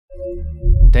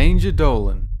Danger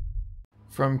Dolan.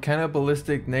 From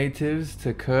cannibalistic natives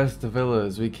to cursed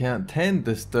villas, we count 10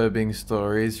 disturbing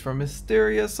stories from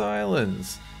mysterious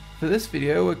islands. For this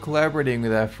video, we're collaborating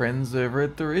with our friends over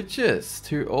at The Richest,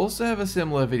 who also have a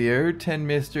similar video, 10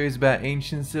 mysteries about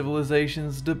ancient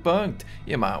civilizations debunked.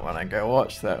 You might want to go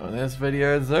watch that when this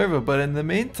video is over, but in the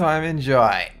meantime,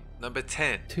 enjoy! Number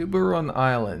 10. Tiburon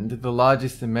Island, the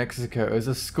largest in Mexico, is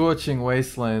a scorching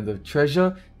wasteland of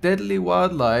treasure, deadly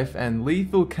wildlife, and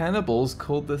lethal cannibals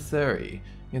called the Seri.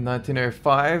 In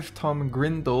 1905, Tom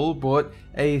Grindle brought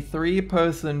a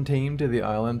 3-person team to the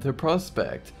island to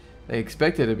prospect. They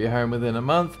expected to be home within a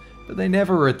month, but they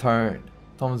never returned.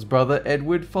 Tom's brother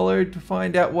Edward followed to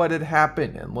find out what had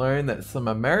happened and learned that some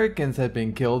Americans had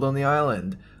been killed on the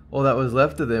island. All that was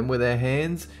left of them were their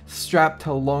hands strapped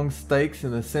to long stakes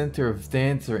in the center of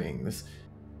dance rings.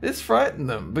 This frightened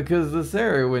them because the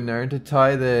Seri were known to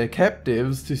tie their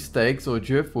captives to stakes or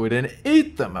driftwood and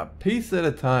eat them a piece at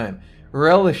a time,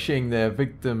 relishing their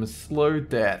victims' slow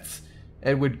deaths.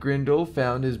 Edward Grindle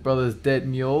found his brother's dead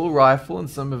mule, rifle, and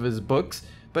some of his books,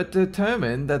 but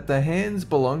determined that the hands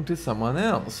belonged to someone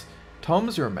else.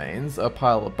 Tom's remains, a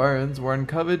pile of bones, were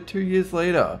uncovered 2 years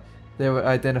later. They were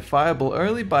identifiable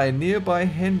only by nearby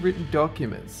handwritten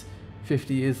documents.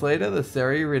 50 years later, the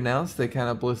Seri renounced their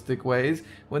cannibalistic ways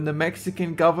when the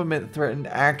Mexican government threatened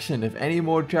action if any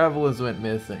more travelers went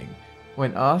missing.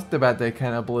 When asked about their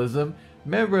cannibalism, a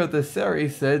member of the Seri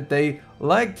said they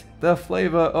liked the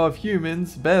flavor of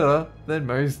humans better than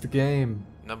most game.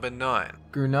 Number 9.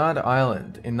 Grenade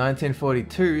Island. In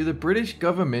 1942, the British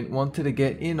government wanted to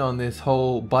get in on this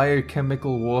whole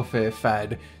biochemical warfare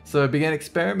fad, so it began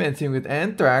experimenting with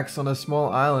anthrax on a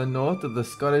small island north of the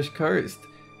Scottish coast.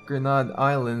 Grenade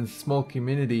Island's small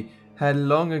community had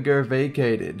long ago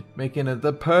vacated, making it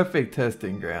the perfect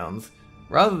testing grounds.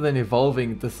 Rather than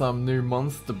evolving into some new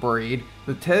monster breed,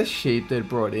 the test sheep they'd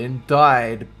brought in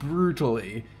died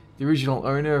brutally. The original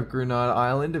owner of Grenade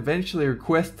Island eventually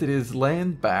requested his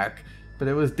land back, but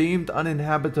it was deemed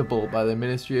uninhabitable by the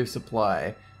Ministry of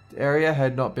Supply. The area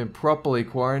had not been properly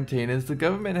quarantined as the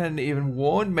government hadn't even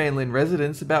warned mainland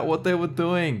residents about what they were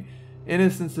doing.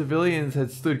 Innocent civilians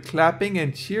had stood clapping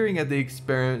and cheering at the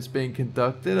experiments being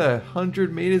conducted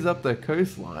 100 meters up the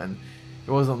coastline.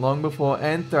 It wasn't long before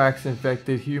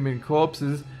anthrax-infected human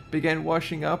corpses began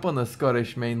washing up on the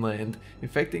Scottish mainland,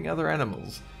 infecting other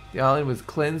animals. The island was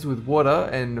cleansed with water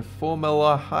and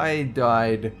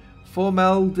formaldehyde,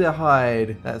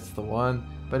 that's the one,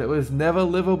 but it was never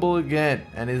livable again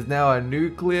and is now a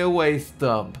nuclear waste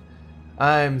dump.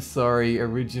 I'm sorry,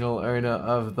 original owner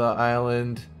of the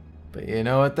island, but you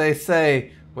know what they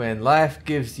say, when life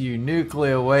gives you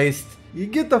nuclear waste, you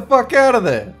get the fuck out of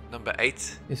there! Number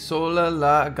 8. Isola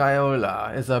la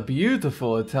Gaiola is a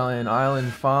beautiful Italian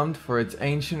island famed for its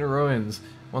ancient ruins.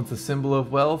 Once a symbol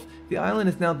of wealth, the island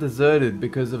is now deserted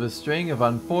because of a string of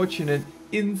unfortunate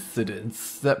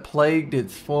incidents that plagued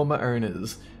its former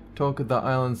owners. Talk of the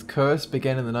island's curse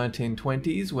began in the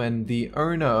 1920s when the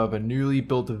owner of a newly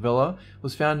built villa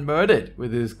was found murdered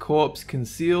with his corpse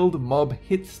concealed mob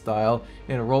hit style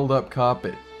in a rolled up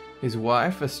carpet. His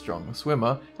wife, a strong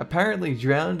swimmer, apparently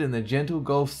drowned in the gentle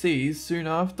Gulf Seas soon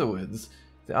afterwards.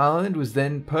 The island was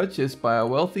then purchased by a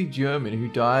wealthy German who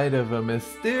died of a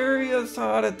mysterious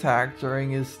heart attack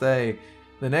during his stay.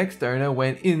 The next owner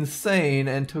went insane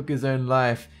and took his own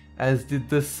life, as did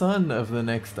the son of the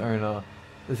next owner.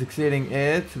 The succeeding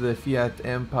heir to the Fiat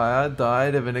Empire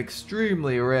died of an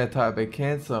extremely rare type of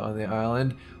cancer on the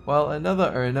island, while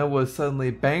another owner was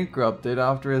suddenly bankrupted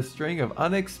after a string of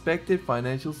unexpected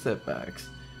financial setbacks.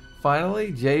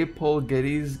 Finally, J. Paul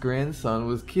Getty's grandson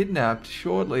was kidnapped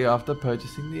shortly after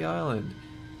purchasing the island.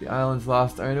 The island's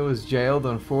last owner was jailed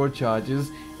on fraud charges,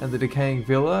 and the decaying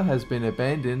villa has been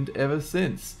abandoned ever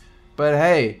since. But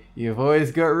hey, you've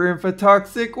always got room for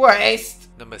toxic waste!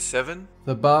 Number 7.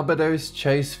 The Barbados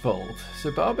Chase Vault.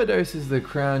 So Barbados is the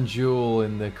crown jewel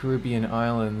in the Caribbean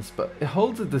islands, but it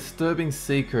holds a disturbing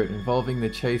secret involving the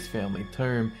Chase family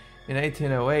tomb. In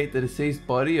 1808, the deceased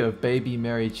body of baby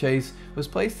Mary Chase was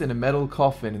placed in a metal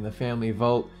coffin in the family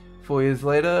vault. 4 years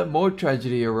later, more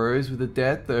tragedy arose with the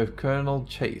death of Colonel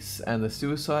Chase and the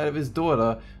suicide of his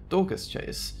daughter, Dorcas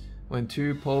Chase. When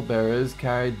 2 pallbearers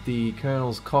carried the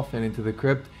colonel's coffin into the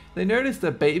crypt, they noticed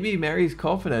that baby Mary's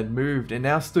coffin had moved and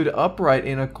now stood upright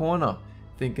in a corner.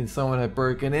 Thinking someone had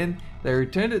broken in, they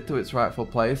returned it to its rightful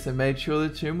place and made sure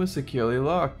the tomb was securely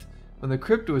locked. When the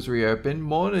crypt was reopened,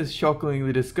 mourners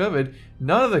shockingly discovered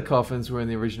none of the coffins were in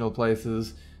the original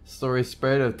places. Stories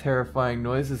spread of terrifying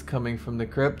noises coming from the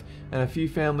crypt, and a few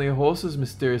family horses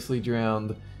mysteriously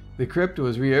drowned. The crypt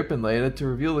was reopened later to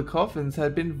reveal the coffins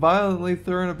had been violently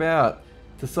thrown about.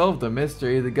 To solve the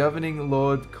mystery, the governing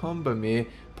Lord Combermere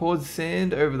poured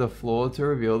sand over the floor to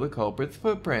reveal the culprit's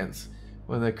footprints.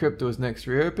 When the crypt was next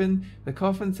reopened, the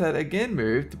coffins had again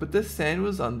moved, but the sand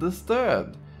was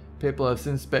undisturbed. People have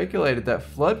since speculated that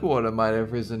floodwater might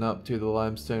have risen up to the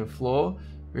limestone floor,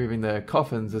 moving the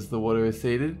coffins as the water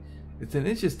receded. It's an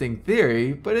interesting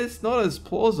theory, but it's not as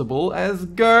plausible as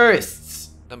ghosts!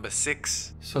 Number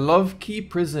 6. Solovki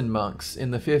prison monks.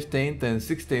 In the 15th and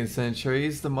 16th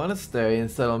centuries, the monastery and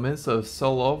settlements of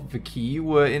Solovki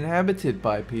were inhabited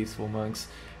by peaceful monks.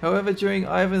 However, during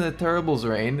Ivan the Terrible's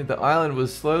reign, the island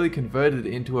was slowly converted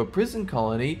into a prison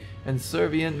colony and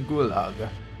Servian gulag.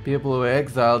 People were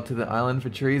exiled to the island for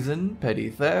treason, petty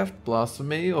theft,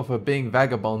 blasphemy, or for being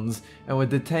vagabonds, and were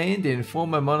detained in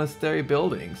former monastery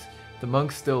buildings. The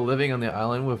monks still living on the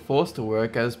island were forced to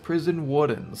work as prison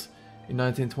wardens. In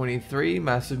 1923,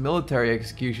 massive military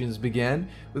executions began,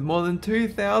 with more than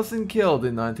 2,000 killed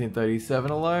in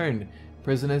 1937 alone.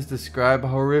 Prisoners describe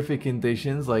horrific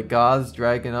conditions like guards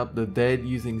dragging up the dead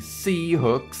using sea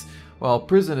hooks, while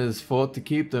prisoners fought to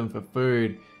keep them for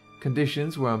food.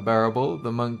 Conditions were unbearable,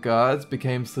 the monk guards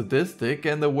became sadistic,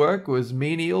 and the work was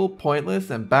menial, pointless,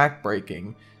 and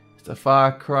backbreaking. It's a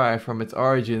far cry from its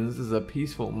origins as a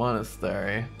peaceful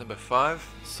monastery. Number 5.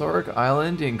 Sorok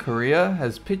Island in Korea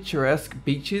has picturesque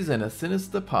beaches and a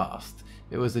sinister past.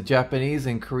 It was a Japanese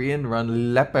and Korean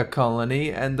run leper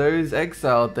colony, and those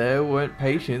exiled there weren't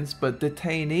patients but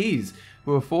detainees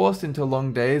who were forced into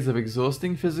long days of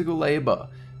exhausting physical labor.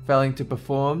 Failing to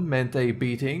perform meant a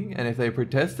beating, and if they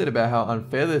protested about how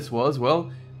unfair this was,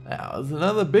 well, that was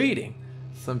another beating.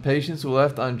 Some patients were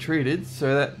left untreated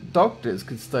so that doctors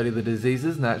could study the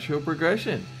disease's natural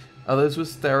progression. Others were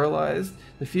sterilized.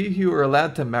 The few who were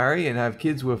allowed to marry and have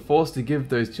kids were forced to give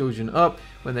those children up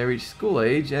when they reached school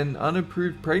age, and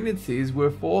unapproved pregnancies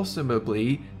were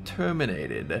forcibly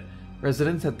terminated.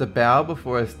 Residents had to bow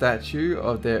before a statue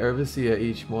of their overseer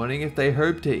each morning if they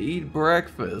hoped to eat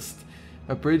breakfast.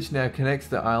 A bridge now connects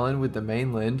the island with the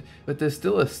mainland, but there's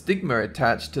still a stigma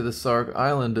attached to the Sorok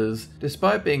Islanders.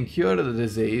 Despite being cured of the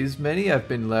disease, many have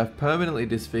been left permanently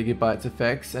disfigured by its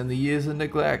effects and the years of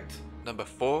neglect. Number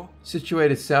 4.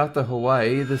 Situated south of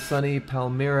Hawaii, the sunny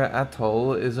Palmyra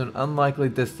Atoll is an unlikely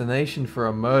destination for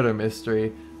a murder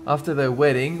mystery. After their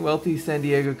wedding, wealthy San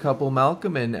Diego couple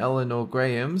Malcolm and Eleanor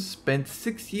Graham spent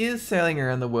 6 years sailing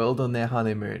around the world on their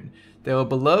honeymoon. They were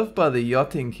beloved by the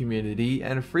yachting community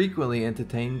and frequently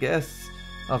entertained guests.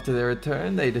 After their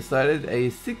return, they decided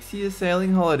a 6-year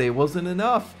sailing holiday wasn't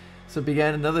enough, so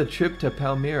began another trip to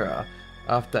Palmyra.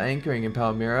 After anchoring in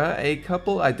Palmyra, a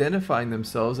couple identifying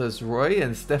themselves as Roy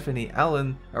and Stephanie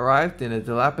Allen arrived in a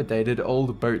dilapidated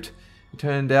old boat. It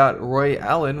turned out Roy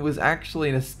Allen was actually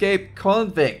an escaped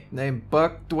convict named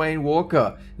Buck Dwayne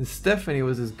Walker, and Stephanie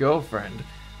was his girlfriend.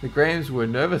 The Grahams were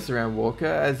nervous around Walker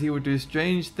as he would do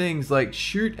strange things like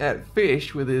shoot at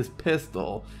fish with his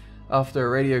pistol. After a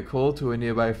radio call to a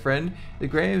nearby friend, the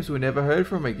Grahams were never heard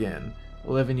from again.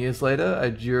 11 years later, a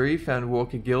jury found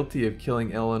Walker guilty of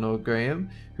killing Eleanor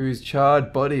Graham, whose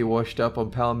charred body washed up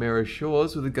on Palmyra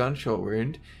shores with a gunshot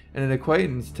wound, and an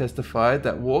acquaintance testified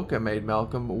that Walker made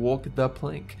Malcolm walk the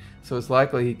plank, so it's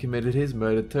likely he committed his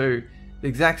murder too. The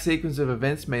exact sequence of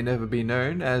events may never be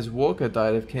known, as Walker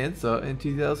died of cancer in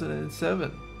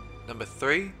 2007. Number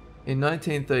 3. In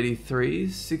 1933,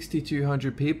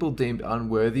 6,200 people deemed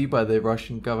unworthy by the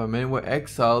Russian government were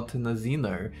exiled to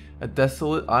Nazino, a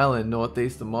desolate island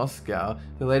northeast of Moscow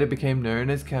that later became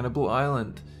known as Cannibal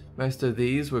Island. Most of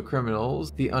these were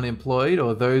criminals, the unemployed,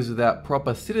 or those without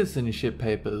proper citizenship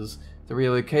papers. The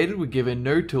relocated were given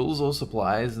no tools or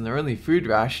supplies, and their only food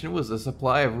ration was a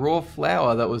supply of raw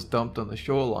flour that was dumped on the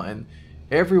shoreline.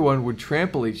 Everyone would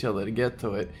trample each other to get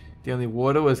to it. The only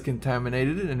water was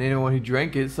contaminated, and anyone who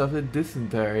drank it suffered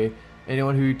dysentery.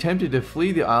 Anyone who attempted to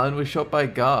flee the island was shot by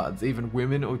guards, even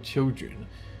women or children.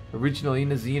 Originally,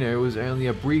 Nazino was only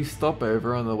a brief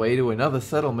stopover on the way to another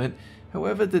settlement.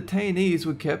 However, detainees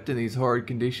were kept in these horrid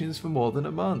conditions for more than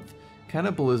a month.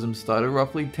 Cannibalism started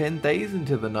roughly 10 days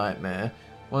into the nightmare.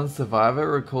 One survivor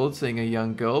recalled seeing a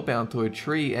young girl bound to a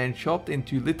tree and chopped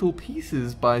into little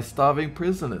pieces by starving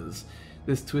prisoners.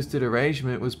 This twisted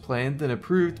arrangement was planned and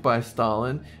approved by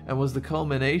Stalin and was the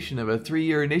culmination of a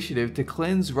 3-year initiative to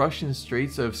cleanse Russian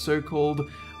streets of so-called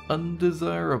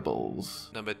undesirables.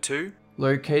 Number 2.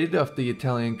 Located off the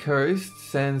Italian coast,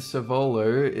 San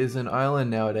Savolo is an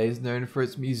island nowadays known for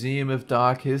its Museum of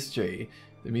Dark History.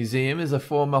 The museum is a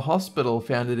former hospital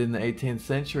founded in the 18th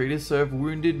century to serve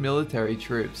wounded military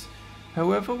troops.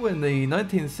 However, when the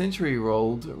 19th century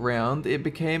rolled round, it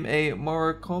became a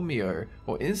manicomio,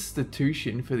 or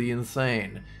institution for the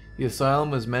insane. The asylum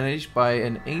was managed by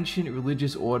an ancient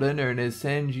religious order known as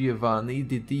San Giovanni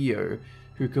di Dio,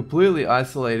 who completely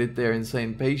isolated their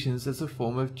insane patients as a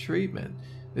form of treatment.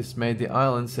 This made the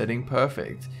island setting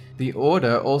perfect. The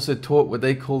order also taught what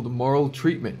they called moral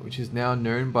treatment, which is now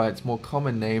known by its more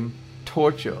common name,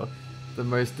 torture. The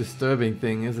most disturbing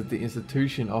thing is that the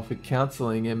institution offered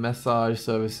counseling and massage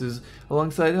services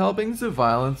alongside helpings to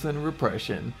violence and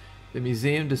repression. The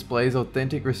museum displays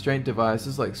authentic restraint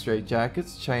devices like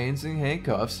straitjackets, chains, and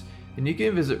handcuffs, and you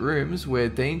can visit rooms where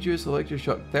dangerous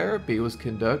electroshock therapy was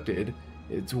conducted.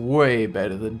 It's way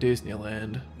better than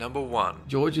Disneyland. Number 1.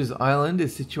 George's Island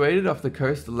is situated off the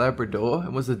coast of Labrador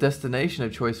and was a destination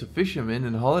of choice for fishermen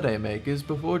and holidaymakers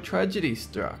before tragedy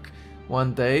struck.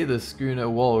 One day, the schooner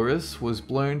Walrus was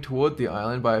blown toward the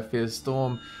island by a fierce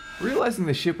storm. Realizing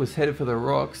the ship was headed for the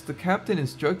rocks, the captain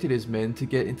instructed his men to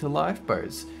get into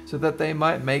lifeboats so that they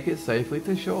might make it safely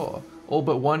to shore. All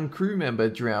but one crew member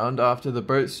drowned after the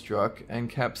boat struck and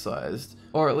capsized.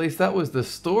 Or at least that was the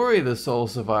story the sole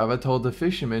survivor told the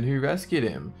fishermen who rescued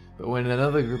him. But when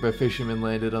another group of fishermen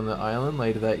landed on the island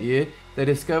later that year, they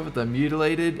discovered the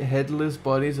mutilated, headless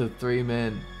bodies of 3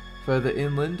 men. Further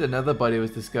inland, another body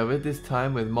was discovered, this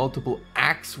time with multiple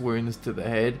axe wounds to the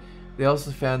head. They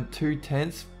also found 2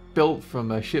 tents built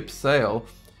from a ship's sail.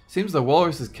 Seems the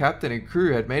Walrus's captain and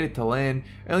crew had made it to land,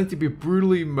 only to be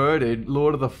brutally murdered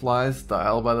Lord of the Flies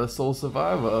style by the sole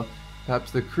survivor.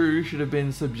 Perhaps the crew should have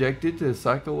been subjected to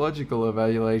psychological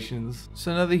evaluations.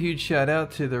 So another huge shout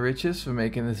out to the Riches for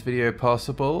making this video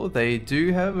possible. They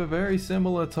do have a very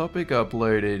similar topic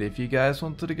uploaded. If you guys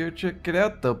wanted to go check it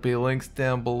out, there'll be links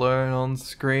down below and on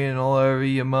screen and all over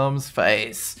your mum's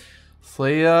face.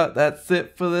 See ya, that's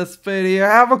it for this video.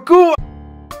 Have a cool